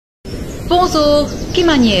Bonjour, que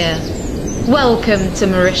manière? Welcome to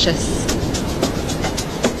Mauritius.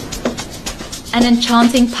 An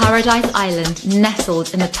enchanting paradise island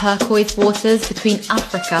nestled in the turquoise waters between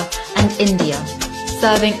Africa and India,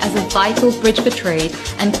 serving as a vital bridge for trade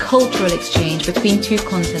and cultural exchange between two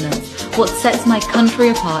continents. What sets my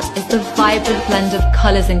country apart is the vibrant blend of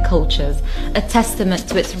colours and cultures, a testament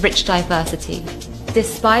to its rich diversity.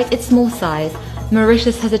 Despite its small size,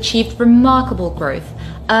 Mauritius has achieved remarkable growth,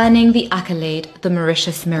 earning the accolade the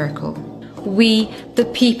Mauritius Miracle. We, the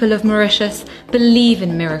people of Mauritius, believe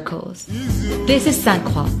in miracles. This is St.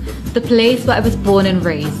 Croix, the place where I was born and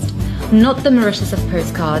raised. Not the Mauritius of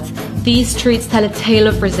postcards, these streets tell a tale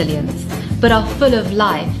of resilience, but are full of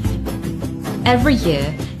life. Every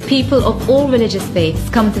year, people of all religious faiths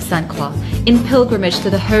come to St. Croix in pilgrimage to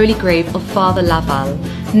the holy grave of Father Laval,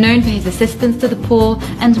 known for his assistance to the poor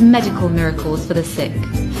and medical miracles for the sick.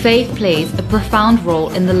 Faith plays a profound role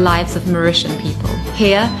in the lives of Mauritian people.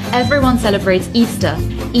 Here, everyone celebrates Easter,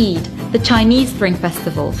 Eid, the Chinese Spring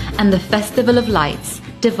Festival, and the Festival of Lights,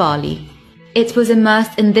 Diwali. It was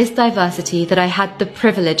immersed in this diversity that I had the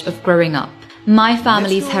privilege of growing up. My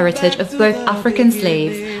family's heritage of both African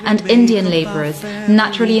slaves and Indian labourers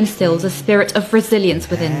naturally instills a spirit of resilience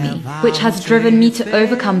within me, which has driven me to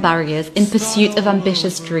overcome barriers in pursuit of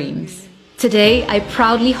ambitious dreams. Today, I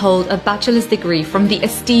proudly hold a bachelor's degree from the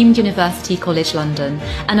esteemed University College London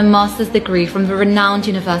and a master's degree from the renowned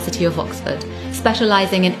University of Oxford,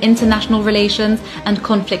 specialising in international relations and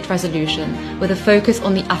conflict resolution, with a focus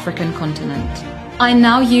on the African continent. I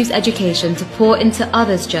now use education to pour into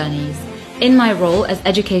others' journeys. In my role as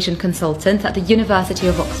education consultant at the University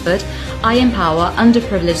of Oxford, I empower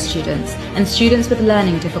underprivileged students and students with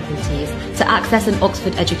learning difficulties to access an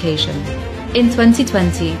Oxford education. In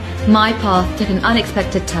 2020, my path took an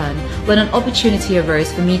unexpected turn when an opportunity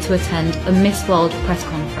arose for me to attend a Miss World press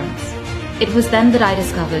conference. It was then that I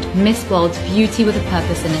discovered Miss World's Beauty with a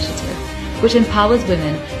Purpose initiative, which empowers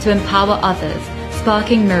women to empower others,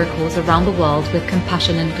 sparking miracles around the world with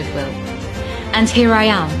compassion and goodwill. And here I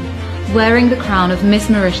am. Wearing the crown of Miss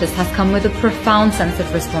Mauritius has come with a profound sense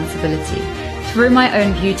of responsibility. Through my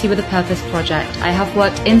own Beauty with a Purpose project, I have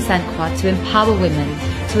worked in St. Croix to empower women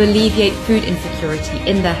to alleviate food insecurity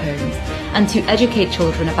in their homes and to educate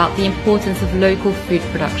children about the importance of local food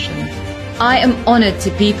production. I am honoured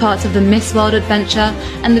to be part of the Miss World adventure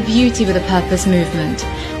and the Beauty with a Purpose movement.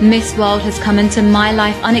 Miss World has come into my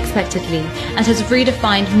life unexpectedly and has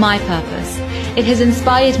redefined my purpose. It has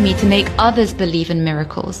inspired me to make others believe in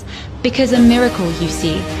miracles, because a miracle, you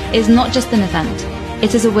see, is not just an event,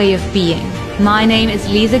 it is a way of being. My name is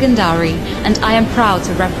Liza Gundowry and I am proud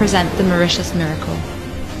to represent the Mauritius Miracle.